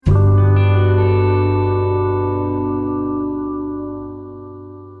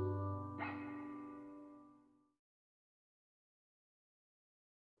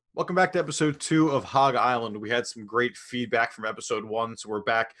Welcome back to episode 2 of Hog Island. We had some great feedback from episode 1, so we're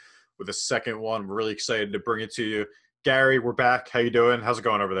back with a second one. We're really excited to bring it to you. Gary, we're back. How you doing? How's it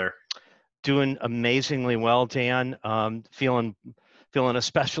going over there? Doing amazingly well, Dan. Feeling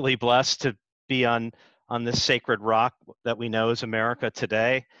especially blessed to be on this sacred rock that we know as America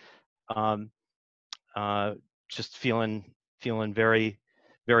today. Um, just feeling very,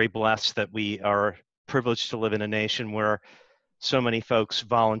 very blessed that we are privileged to live in a nation where so many folks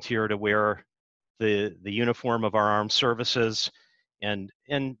volunteer to wear the uniform of our armed services, and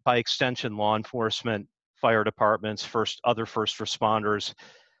by extension, law enforcement, fire departments, other first responders,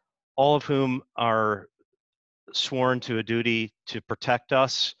 all of whom are sworn to a duty to protect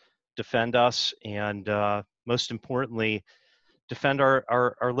us, defend us, and most importantly, defend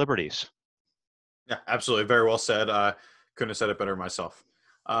our liberties. Yeah, absolutely. Very well said. Couldn't have said it better myself.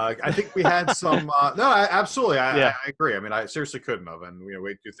 I think we had some. No, absolutely. I Yeah. agree. I mean, I seriously couldn't have. And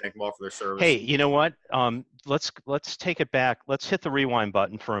we do thank them all for their service. Hey, you know what? Let's take it back. Let's hit the rewind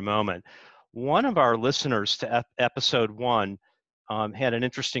button for a moment. One of our listeners to episode 1 had an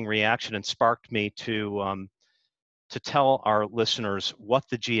interesting reaction and sparked me to tell our listeners what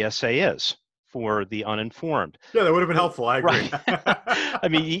the GSA is for the uninformed. Yeah, that would have been helpful. I agree. Right. I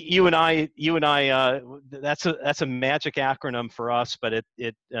mean, you and I, that's a magic acronym for us, but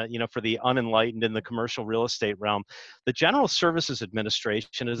it for the unenlightened in the commercial real estate realm, the General Services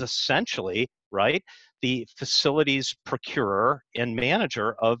Administration is essentially, right, the facilities procurer and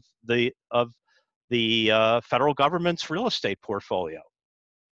manager of the federal government's real estate portfolio.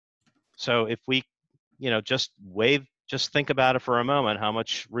 So if we just think about it for a moment, how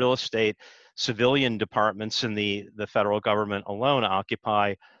much real estate civilian departments in the federal government alone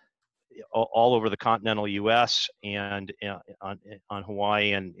occupy all over the continental U.S. and on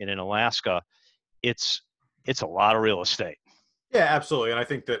Hawaii and in Alaska. It's a lot of real estate. Yeah, absolutely. And I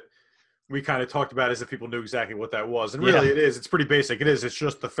think that we kind of talked about it as if people knew exactly what that was. And really Yeah. it is. It's pretty basic. It's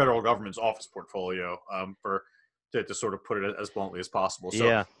just the federal government's office portfolio, to sort of put it as bluntly as possible. So,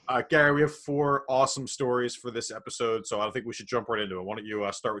 Yeah. Gary, we have 4 awesome stories for this episode, so I think we should jump right into it. Why don't you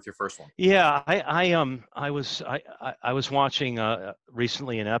start with your first one? Yeah, I was watching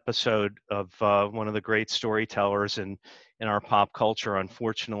recently an episode of one of the great storytellers in our pop culture,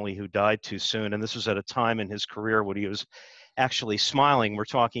 unfortunately, who died too soon. And this was at a time in his career when he was actually smiling. We're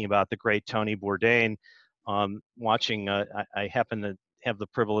talking about the great Tony Bourdain. I happen to have the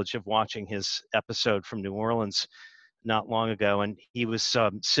privilege of watching his episode from New Orleans not long ago, and he was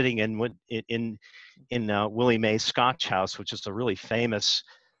sitting in Willie Mae's Scotch House, which is a really famous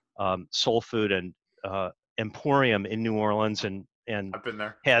soul food and emporium in New Orleans, and I've been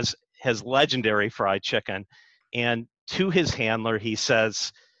there. has legendary fried chicken. And to his handler, he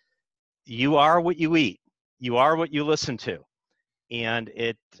says, "You are what you eat. You are what you listen to." And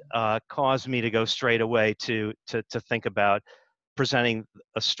it caused me to go straight away to think about presenting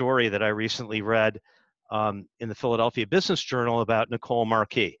a story that I recently read in the Philadelphia Business Journal about Nicole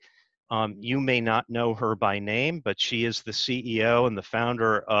Marquis. You may not know her by name, but she is the CEO and the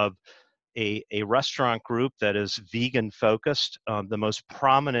founder of a restaurant group that is vegan focused. The most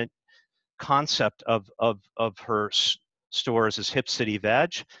prominent concept of her stores is Hip City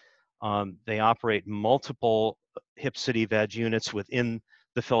Veg. They operate multiple Hip City Veg units within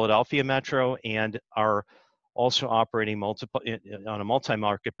the Philadelphia metro and are also operating on a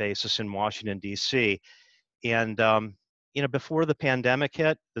multi-market basis in Washington, D.C. And before the pandemic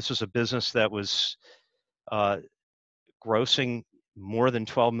hit, this was a business that was grossing more than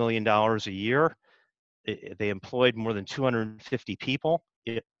 $12 million a year. They employed more than 250 people,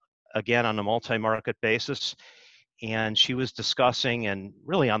 again, on a multi-market basis. And she was discussing and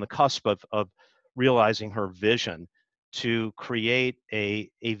really on the cusp of realizing her vision to create a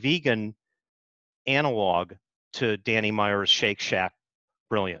vegan analog to Danny Meyer's Shake Shack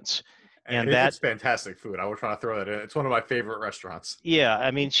brilliance. And And that, it's fantastic food. I was trying to throw that in. It's one of my favorite restaurants. yeah,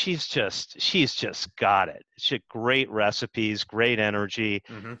 I mean, she's just got it. She had great recipes, great energy.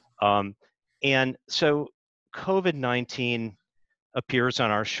 Mm-hmm. And so COVID-19 appears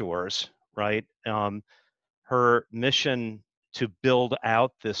on our shores, right? Her mission to build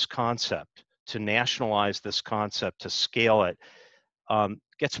out this concept, to nationalize this concept, to scale it,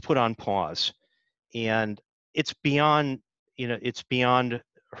 gets put on pause. And it's beyond, it's beyond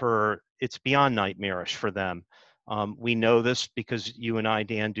nightmarish for them. We know this because you and I,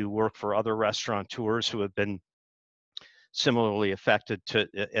 Dan, do work for other restaurateurs who have been similarly affected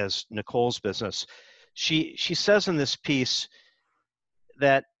as Nicole's business. She says in this piece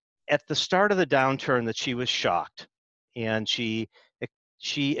that at the start of the downturn that she was shocked, and she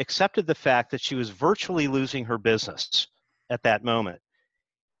accepted the fact that she was virtually losing her business at that moment.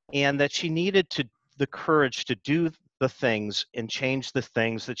 and that she needed the courage to do the things and change the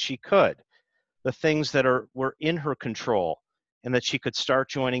things that she could, the things that were in her control, and that she could start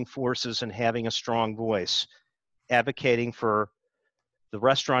joining forces and having a strong voice, advocating for the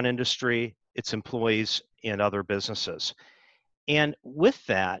restaurant industry, its employees, and other businesses. And with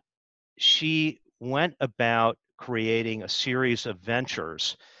that, she went about creating a series of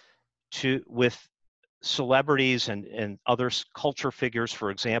ventures with celebrities and other culture figures, for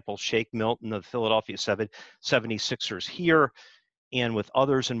example, Shake Milton of the Philadelphia 76ers here, and with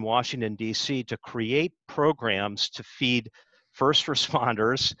others in Washington, D.C., to create programs to feed first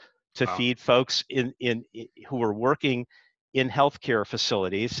responders, to Wow. feed folks who are working in healthcare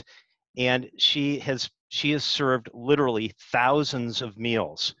facilities. And she has served literally thousands of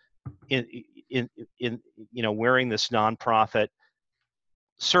meals in wearing this nonprofit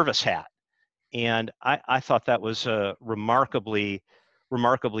service hat. And I thought that was a remarkably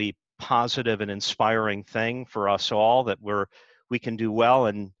positive and inspiring thing for us all, that we can do well,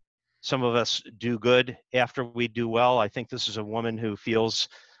 and some of us do good after we do well. I think this is a woman who feels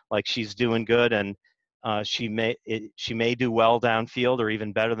like she's doing good, and she may do well downfield or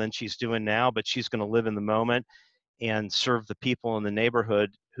even better than she's doing now, but she's going to live in the moment and serve the people in the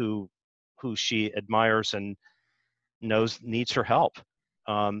neighborhood who she admires and knows needs her help.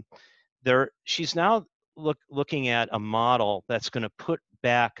 She's now looking at a model that's going to put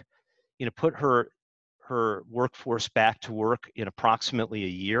her workforce back to work in approximately a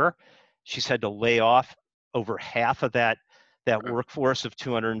year. She's had to lay off over half of that workforce of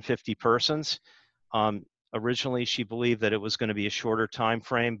 250 persons. Originally, she believed that it was going to be a shorter time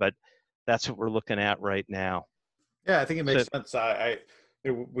frame, but that's what we're looking at right now. Yeah, I think it makes sense.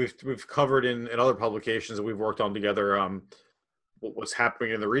 We've covered in other publications that we've worked on together what's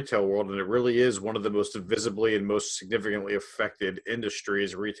happening in the retail world, and it really is one of the most visibly and most significantly affected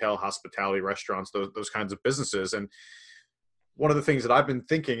industries: retail, hospitality, restaurants, those kinds of businesses. And one of the things that I've been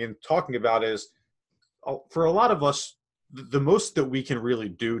thinking and talking about is, for a lot of us, the most that we can really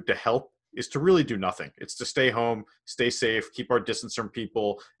do to help is to really do nothing. It's to stay home, stay safe, keep our distance from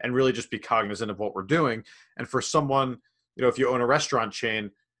people, and really just be cognizant of what we're doing. And for someone, if you own a restaurant chain,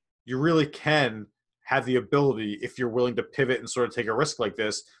 you really can have the ability, if you're willing to pivot and sort of take a risk like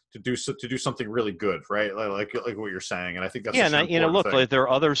this, to do something really good, right? Like what you're saying. And I think that's look, thing. There are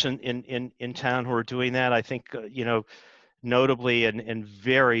others in town who are doing that. I think notably and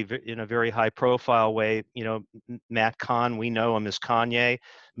in a very high profile way, Matt Kahn, we know him as Kanye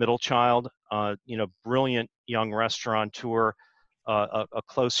Middlechild, brilliant young restaurateur, a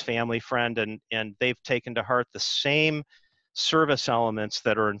close family friend, and they've taken to heart the same service elements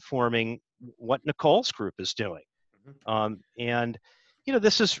that are informing what Nicole's group is doing. And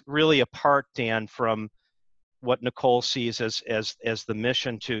this is really apart, Dan, from what Nicole sees as the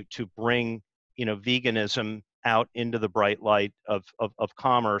mission to bring veganism out into the bright light of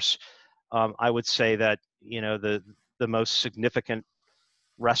commerce. I would say that the most significant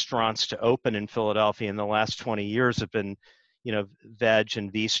restaurants to open in Philadelphia in the last 20 years have been Veg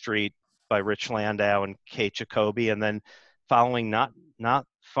and V Street by Rich Landau and Kate Jacoby, and then following not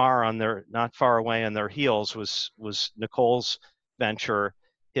far away on their heels was Nicole's venture,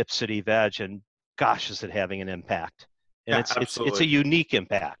 Hip City Veg, and gosh, is it having an impact? And it's a unique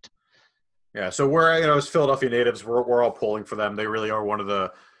impact. Yeah, so we're as Philadelphia natives, we're all pulling for them. They really are one of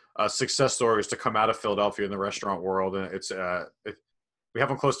the success stories to come out of Philadelphia in the restaurant world, and we have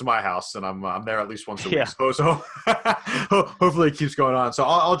them close to my house, and I'm there at least once a week. So hopefully it keeps going on. So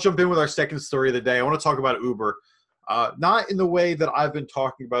I'll jump in with our second story of the day. I want to talk about Uber. Not in the way that I've been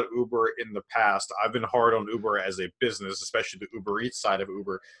talking about Uber in the past. I've been hard on Uber as a business, especially the Uber Eats side of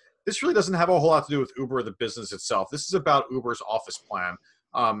Uber. This really doesn't have a whole lot to do with Uber, the business itself. This is about Uber's office plan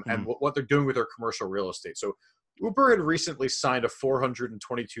and what they're doing with their commercial real estate. So Uber had recently signed a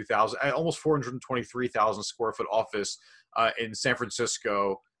 422,000, almost 423,000 square foot office in San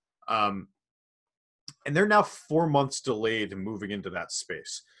Francisco. And they're now 4 months delayed in moving into that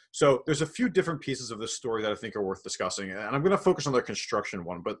space. So there's a few different pieces of this story that I think are worth discussing. And I'm going to focus on the construction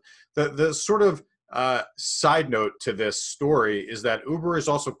one. But the sort of side note to this story is that Uber is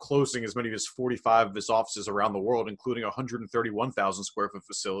also closing as many as 45 of its offices around the world, including a 131,000 square foot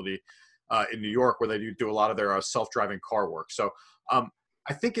facility in New York, where they do a lot of their self-driving car work. So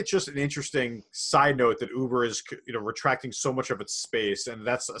I think it's just an interesting side note that Uber is retracting so much of its space, and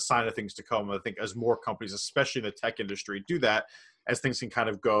that's a sign of things to come. I think as more companies, especially in the tech industry, do that, as things can kind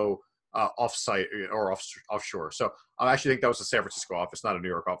of go off-site or offshore. So I actually think that was a San Francisco office, not a New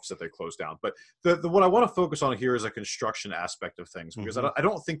York office that they closed down. But what I want to focus on here is a construction aspect of things, because I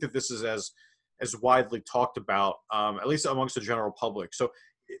don't think that this is as widely talked about, at least amongst the general public. So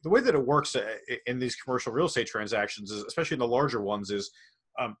the way that it works in these commercial real estate transactions, is, especially in the larger ones, is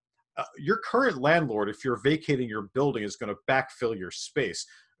um, your current landlord, if you're vacating your building, is going to backfill your space,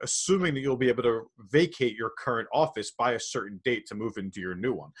 assuming that you'll be able to vacate your current office by a certain date to move into your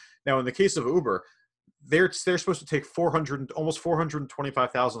new one. Now, in the case of Uber, they're supposed to take almost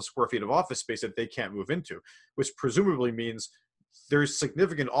 425,000 square feet of office space that they can't move into, which presumably means there's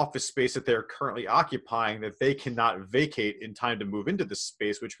significant office space that they're currently occupying that they cannot vacate in time to move into this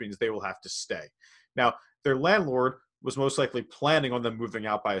space, which means they will have to stay. Now, their landlord was most likely planning on them moving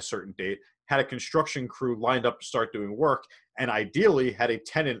out by a certain date, had a construction crew lined up to start doing work, and ideally had a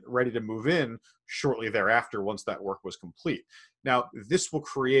tenant ready to move in shortly thereafter once that work was complete. Now, this will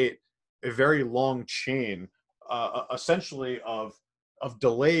create a very long chain, essentially of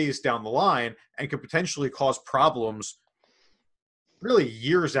delays down the line, and could potentially cause problems really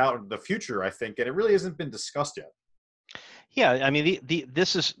years out into the future, I think, and it really hasn't been discussed yet. Yeah, I mean,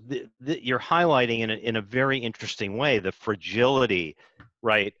 this is you're highlighting in a very interesting way the fragility,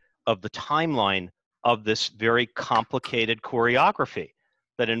 right, of the timeline of this very complicated choreography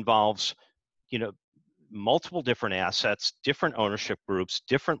that involves, you know, multiple different assets, different ownership groups,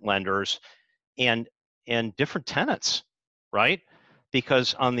 different lenders, and different tenants, right?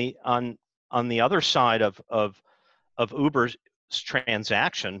 Because on the other side of Uber's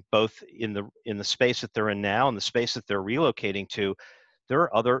transaction, both in the space that they're in now and the space that they're relocating to, there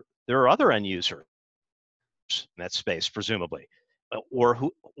are other end users in that space, presumably, or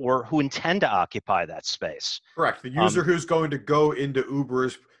who intend to occupy that space. Correct. The user who's going to go into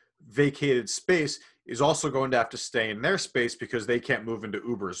Uber's vacated space is also going to have to stay in their space because they can't move into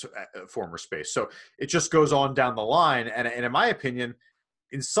Uber's former space. So it just goes on down the line. And in my opinion,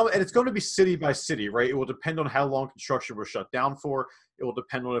 and it's going to be city by city, right? It will depend on how long construction was shut down for. It will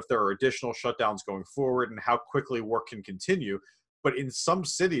depend on if there are additional shutdowns going forward and how quickly work can continue. But in some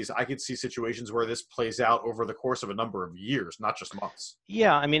cities, I could see situations where this plays out over the course of a number of years, not just months.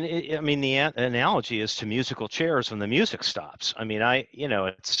 Yeah, I mean, the analogy is to musical chairs when the music stops. I mean,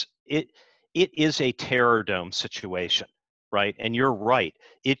 it is a terror dome situation, right? And you're right.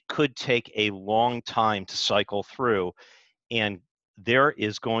 It could take a long time to cycle through, and there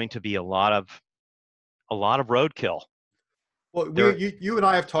is going to be a lot of roadkill. Well, you and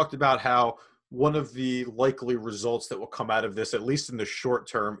I have talked about how one of the likely results that will come out of this, at least in the short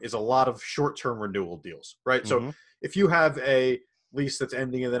term, is a lot of short-term renewal deals, right? Mm-hmm. So if you have a lease that's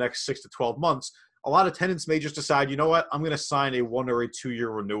ending in the next 6 to 12 months, a lot of tenants may just decide, you know what, I'm going to sign a 1 or a 2-year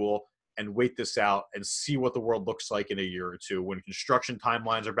renewal and wait this out and see what the world looks like in a year or two when construction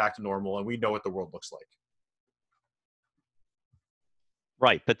timelines are back to normal and we know what the world looks like.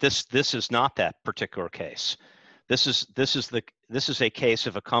 Right, but this is not that particular case. This is a case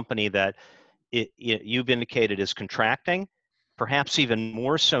of a company that you've indicated is contracting, perhaps even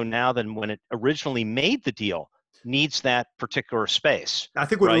more so now than when it originally made the deal, needs that particular space. I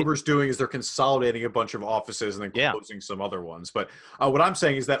think what right? Uber's doing is they're consolidating a bunch of offices and then closing some other ones. But what I'm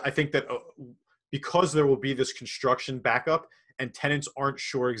saying is that I think that because there will be this construction backup and tenants aren't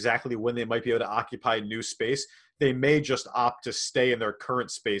sure exactly when they might be able to occupy new space, they may just opt to stay in their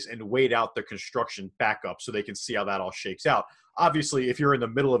current space and wait out the construction backup so they can see how that all shakes out. Obviously, if you're in the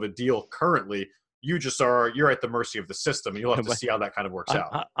middle of a deal currently, you're at the mercy of the system, and you'll have to see how that kind of works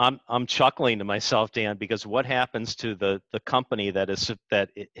out. I'm chuckling to myself, Dan, because what happens to the company that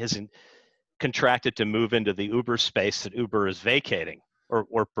isn't contracted to move into the Uber space that Uber is vacating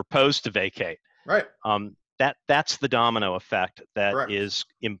or proposed to vacate? Right. That's the domino effect that Correct. is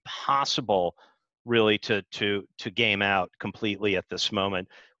impossible really to game out completely at this moment.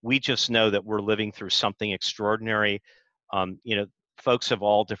 We just know that we're living through something extraordinary. Folks have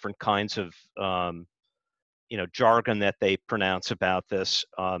all different kinds of jargon that they pronounce about this.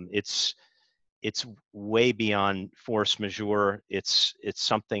 It's way beyond force majeure. It's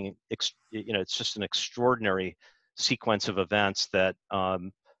something it's just an extraordinary sequence of events that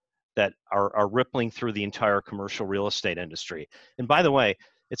that are rippling through the entire commercial real estate industry. And by the way,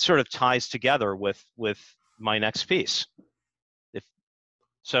 it sort of ties together with my next piece.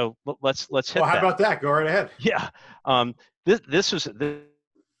 Let's hit Well, how about that? Go right ahead. Yeah. This was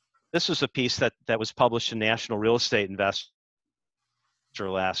a piece that was published in National Real Estate Investor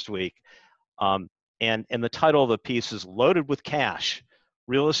last week. And the title of the piece is "Loaded with Cash.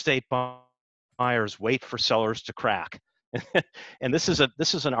 Real Estate Buyers Wait for Sellers to Crack." And this is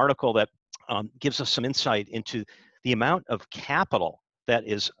an article that gives us some insight into the amount of capital that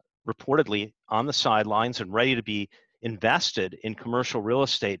is reportedly on the sidelines and ready to be invested in commercial real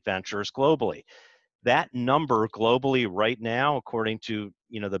estate ventures globally. That number globally right now, according to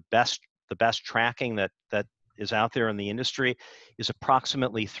the best tracking that is out there in the industry is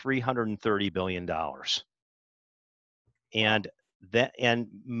approximately $330 billion. And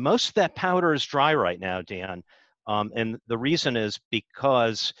most of that powder is dry right now, Dan. And the reason is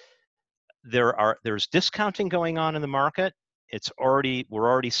because there's discounting going on in the market. We're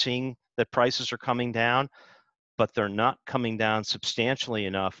already seeing that prices are coming down, but they're not coming down substantially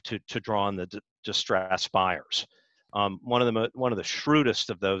enough to draw in the distressed buyers. One of the shrewdest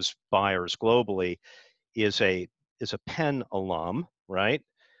of those buyers globally is a Penn alum, right,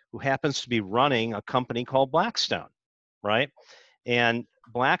 who happens to be running a company called Blackstone, right? And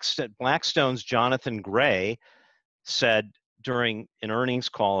Blackstone's Jonathan Gray said during an earnings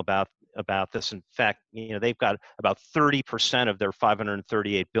call about this. In fact, they've got about 30% of their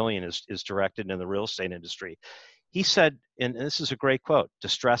 538 billion is directed in the real estate industry. He said, and this is a great quote,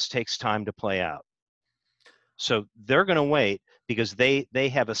 distress takes time to play out. So they're going to wait because they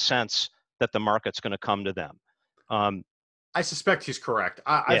have a sense that the market's going to come to them. I suspect he's correct.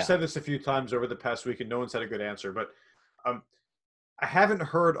 I've said this a few times over the past week and no one's had a good answer, but I haven't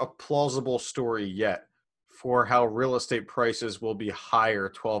heard a plausible story yet for how real estate prices will be higher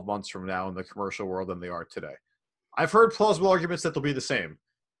 12 months from now in the commercial world than they are today. I've heard plausible arguments that they'll be the same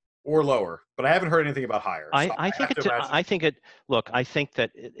or lower, but I haven't heard anything about higher. I think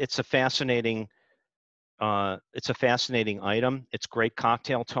that it's a fascinating item. It's great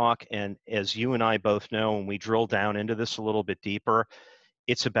cocktail talk. And as you and I both know, when we drill down into this a little bit deeper,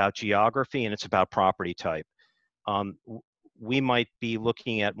 it's about geography and it's about property type. We might be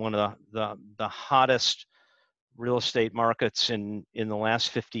looking at one of the hottest real estate markets in the last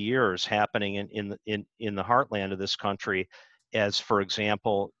 50 years happening in the heartland of this country, as for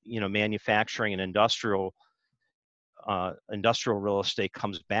example, manufacturing and industrial real estate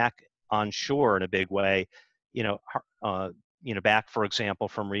comes back onshore in a big way, back, for example,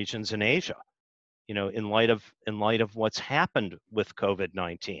 from regions in Asia, in light of what's happened with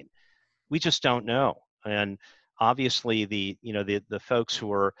COVID-19. We just don't know. And obviously the folks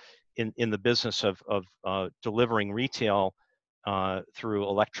who are in the business of delivering retail through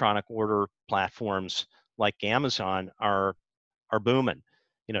electronic order platforms like Amazon are booming.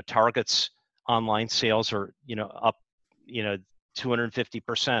 Target's online sales are up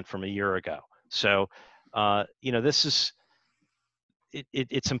 250% from a year ago. So this is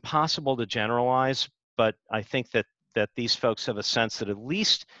it's impossible to generalize, but I think that these folks have a sense that at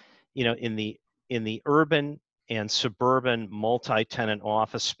least in the urban and suburban multi-tenant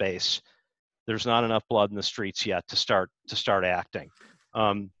office space, there's not enough blood in the streets yet to start acting.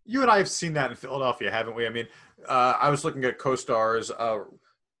 You and I have seen that in Philadelphia, haven't we? I mean, I was looking at CoStar's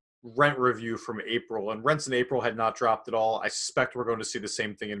rent review from April, and rents in April had not dropped at all. I suspect we're going to see the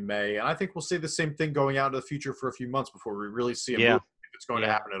same thing in May, and I think we'll see the same thing going out into the future for a few months before we really see a move if it's going to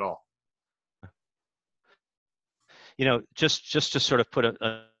happen at all. Just to sort of put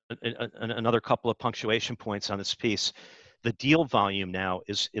another couple of punctuation points on this piece, the deal volume now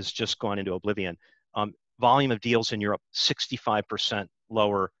is just gone into oblivion. Volume of deals in Europe 65%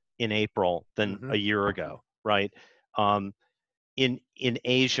 lower in April than a year ago, right? In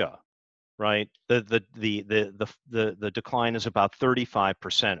Asia, right, the decline is about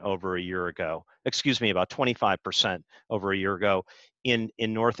 35% over a year ago. Excuse me, about 25% over a year ago. In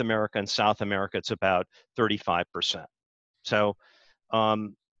North America and South America, it's about 35%. So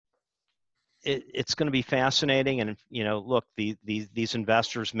it's going to be fascinating. And look, these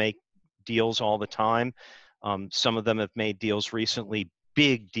investors make deals all the time. Some of them have made deals recently,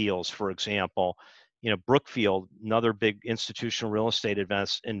 big deals. For example, Brookfield, another big institutional real estate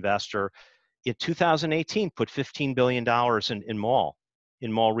investor, in 2018 put $15 billion in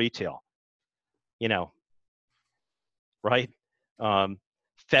mall retail. Right?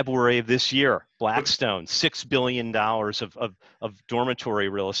 February of this year, Blackstone, $6 billion of dormitory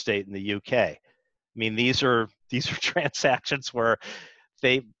real estate in the UK. I mean, these are transactions where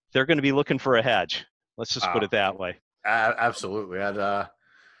they're going to be looking for a hedge. Let's just put it that way. Absolutely. And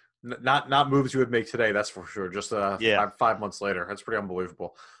not moves you would make today, that's for sure. Just 5 months later. That's pretty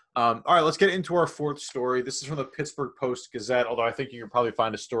unbelievable. All right, let's get into our fourth story. This is from the Pittsburgh Post-Gazette, although I think you can probably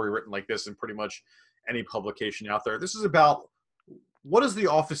find a story written like this in pretty much any publication out there. This is about what does the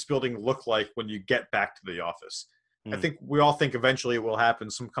office building look like when you get back to the office? I think we all think eventually it will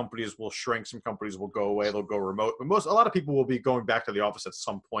happen. Some companies will shrink. Some companies will go away. They'll go remote. But a lot of people will be going back to the office at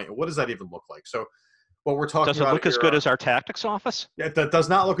some point. And what does that even look like? So what we're talking about does it look as good as our tactics office? It does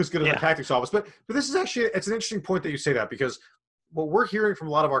not look as good as our tactics office. But this is actually, it's an interesting point that you say that, because what we're hearing from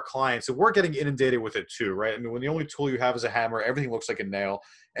a lot of our clients, and we're getting inundated with it too, right? I mean, when the only tool you have is a hammer, everything looks like a nail.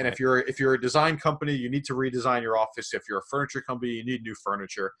 And if you're a design company, you need to redesign your office. If you're a furniture company, you need new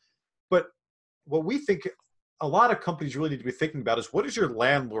furniture. But what we think a lot of companies really need to be thinking about is what is your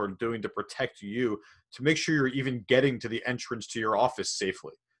landlord doing to protect you to make sure you're even getting to the entrance to your office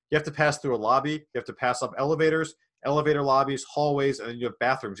safely. You have to pass through a lobby, you have to pass up elevators, elevator lobbies, hallways, and then you have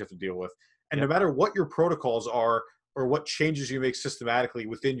bathrooms you have to deal with. And no Yep. matter what your protocols are or what changes you make systematically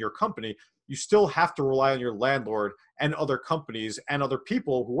within your company, you still have to rely on your landlord and other companies and other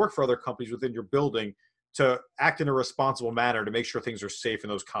people who work for other companies within your building to act in a responsible manner to make sure things are safe in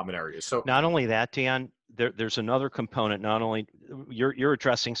those common areas. So Not only that, Dan, there's another component. Not only you're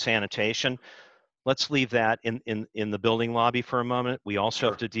addressing sanitation. Let's leave that in the building lobby for a moment. We also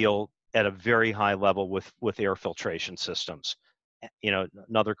have sure. to deal at a very high level with air filtration systems.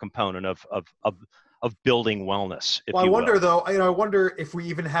 Another component of building wellness, if Well, I you wonder will. though. I wonder if we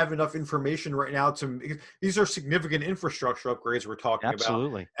even have enough information right now to. These are significant infrastructure upgrades we're talking about,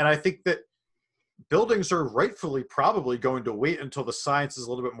 Absolutely. and I think that buildings are rightfully probably going to wait until the science is a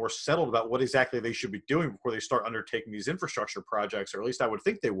little bit more settled about what exactly they should be doing before they start undertaking these infrastructure projects, or at least I would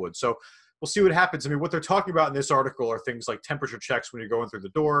think they would. So we'll see what happens. I mean, what they're talking about in this article are things like temperature checks when you're going through the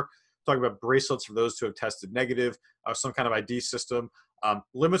door, talking about bracelets for those who have tested negative, some kind of ID system,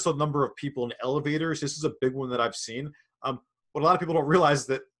 limits on number of people in elevators. This is a big one that I've seen. What a lot of people don't realize is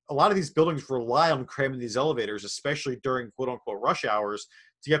that a lot of these buildings rely on cramming these elevators, especially during quote unquote rush hours,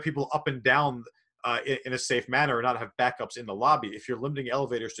 to get people up and down in a safe manner and not have backups in the lobby. If you're limiting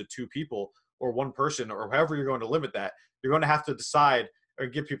elevators to two people or one person or however you're going to limit that, you're going to have to decide or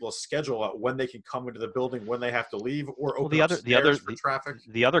give people a schedule out when they can come into the building, when they have to leave, or Well, open up stairs for traffic.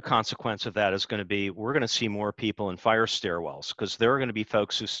 the other consequence of that is going to be we're going to see more people in fire stairwells because there are going to be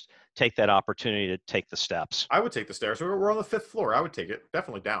folks who take that opportunity to take the steps. I would take the stairs. We're on the fifth floor. I would take it.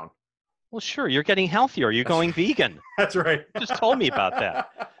 Definitely down. Well, sure, you're getting healthier. You're That's going right. vegan. That's right. Just told me about that.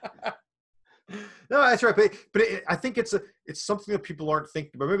 No, that's right. But I think it's something that people aren't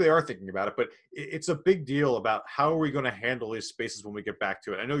thinking about. Maybe they are thinking about it, but it's a big deal about how are we going to handle these spaces when we get back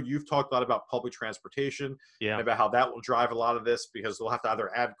to it. I know you've talked a lot about public transportation and Yeah. about how that will drive a lot of this because they'll have to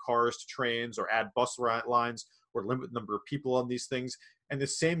either add cars to trains or add bus lines or limit the number of people on these things. And the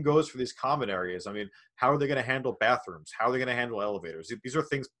same goes for these common areas. I mean, how are they going to handle bathrooms? How are they going to handle elevators? These are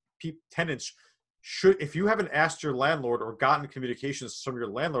things tenants should, if you haven't asked your landlord or gotten communications from your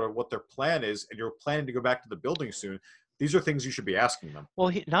landlord on what their plan is and you're planning to go back to the building soon, these are things you should be asking them.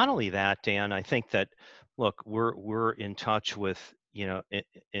 Well, not only that, Dan, I think that look, we're in touch with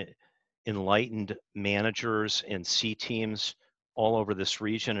enlightened managers and C teams all over this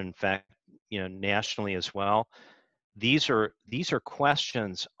region. In fact, nationally as well. These are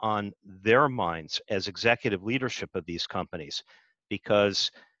questions on their minds as executive leadership of these companies,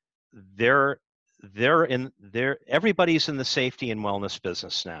 because they're everybody's in the safety and wellness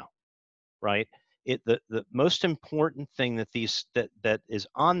business now, right? The most important thing that is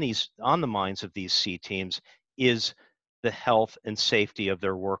on the minds of these C teams is the health and safety of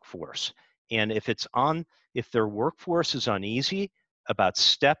their workforce. And if their workforce is uneasy about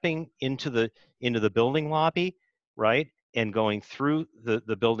stepping into the building lobby, right, and going through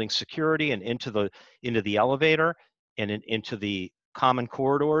the building security and into the elevator and into the common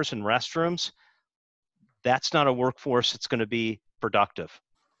corridors and restrooms, that's not a workforce that's going to be productive.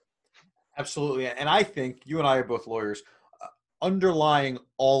 Absolutely. And I think you and I are both lawyers. Underlying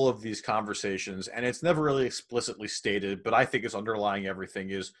all of these conversations, and it's never really explicitly stated, but I think it's underlying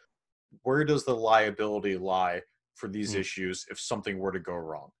everything, is where does the liability lie for these Mm. issues if something were to go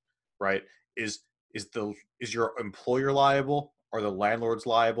wrong, right? Is your employer liable? Are the landlords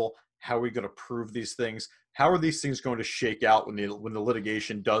liable? How are we going to prove these things? How are these things going to shake out when the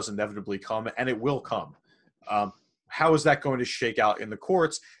litigation does inevitably come, and it will come? Um, how is that going to shake out in the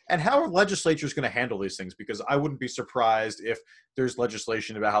courts, and how are legislatures going to handle these things? Because I wouldn't be surprised if there's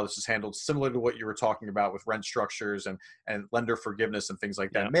legislation about how this is handled, similar to what you were talking about with rent structures and lender forgiveness and things like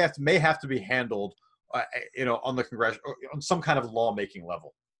Yeah. that. May have to be handled, on the congressional, on some kind of lawmaking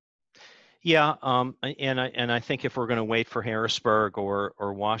level. Yeah, and I think if we're going to wait for Harrisburg or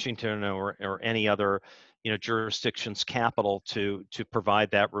Washington or any other jurisdiction's capital to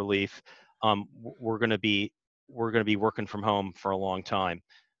provide that relief, we're going to be working from home for a long time,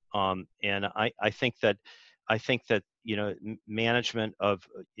 and I think that management of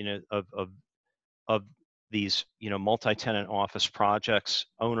of these multi-tenant office projects,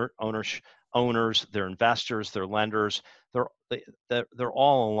 owners, their investors, their lenders, they're they're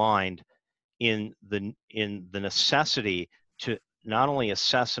all aligned in the necessity to not only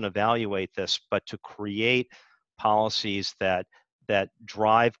assess and evaluate this, but to create policies that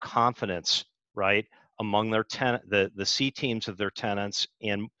drive confidence, right, among their the C teams of their tenants,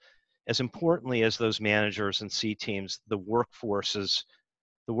 and as importantly as those managers and C teams, the workforce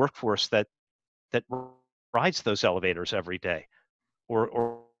that rides those elevators every day,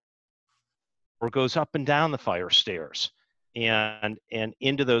 or goes up and down the fire stairs, and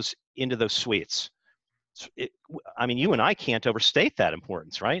into those suites. I mean, you and I can't overstate that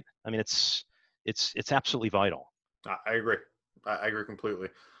importance, right? I mean, it's absolutely vital. I agree. I agree completely.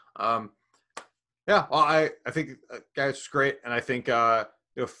 Um, yeah, well, I think guys, it's great, and I think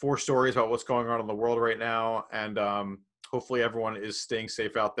 4 stories about what's going on in the world right now, and hopefully everyone is staying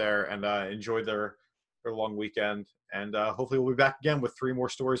safe out there and enjoy their long weekend, and hopefully we'll be back again with 3 more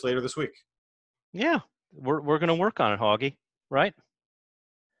stories later this week. Yeah, we're going to work on it, Hoggy. Right?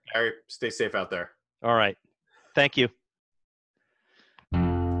 Harry, stay safe out there. All right. Thank you.